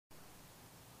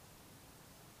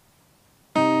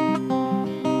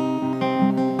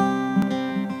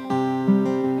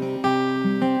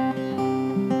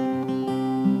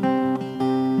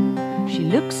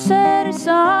his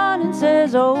son and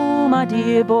says, "Oh, my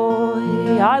dear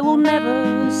boy, I will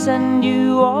never send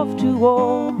you off to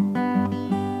war.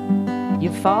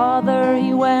 Your father,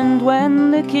 he went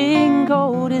when the king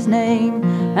called his name,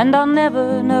 and I'll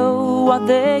never know what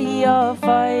they are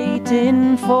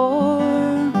fighting for."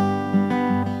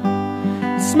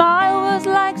 His smile was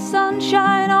like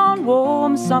sunshine on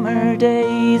warm summer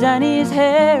days, and his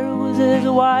hair was as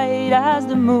white as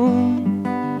the moon.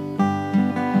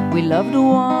 We loved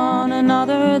one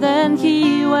another, then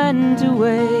he went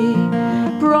away,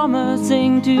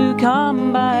 promising to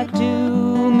come back to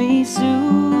me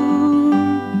soon.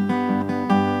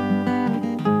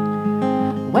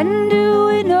 When do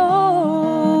we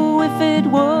know if it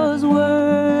was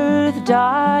worth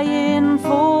dying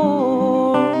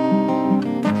for?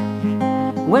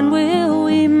 When will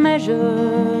we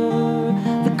measure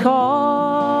the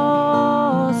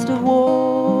cost of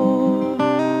war?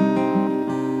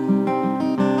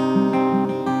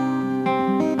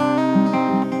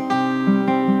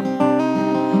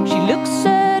 She looks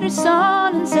at her son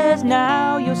and says, "Now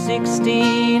you're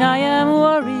 16, I am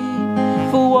worried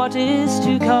for what is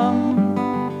to come.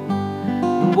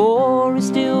 The war is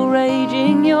still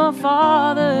raging, your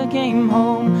father came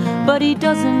home, but he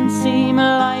doesn't seem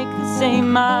like the same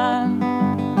man.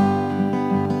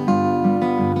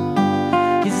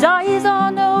 His eyes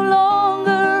are no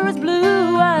longer as blue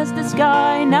as the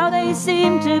sky, now they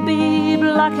seem to be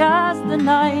black as the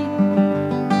night.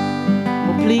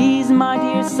 Oh, please, my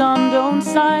dear son, don't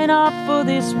sign up for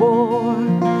this war.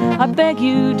 I beg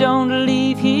you, don't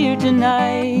leave here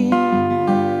tonight."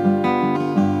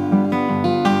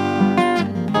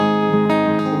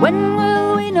 When will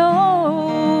we know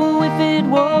if it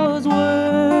was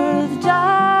worth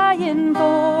dying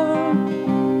for?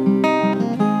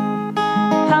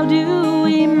 How do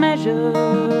we measure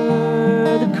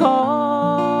the cost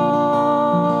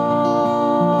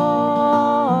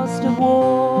of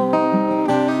war?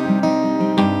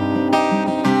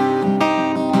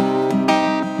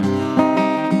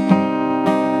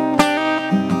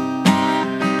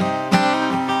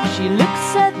 She looks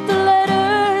at the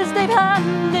letters they've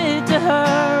handed to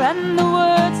her, and the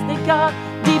words they got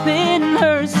deep in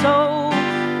her soul.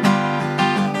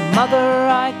 "Mother,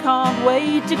 I can't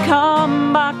wait to come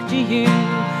back to you,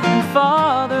 and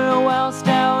Father, whilst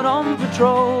out on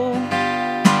patrol.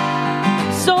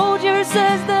 Soldier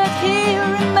says that he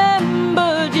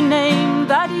remembered your name,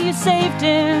 that you saved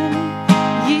him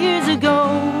years ago.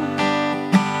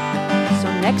 So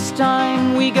next time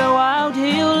we go out,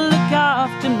 he'll look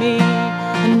after me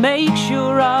and make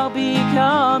sure I'll be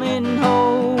coming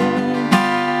home."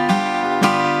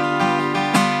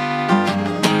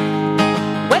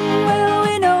 When will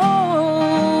we know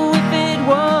if it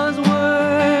was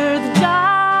worth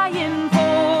dying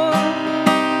for?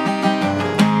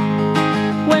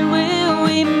 When will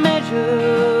we measure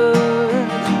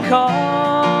the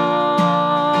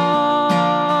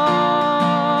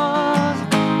cost?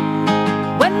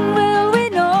 When will we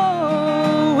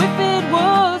know if it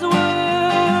was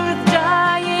worth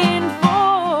dying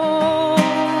for?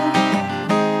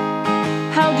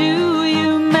 How do you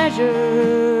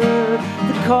measure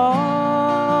the cost?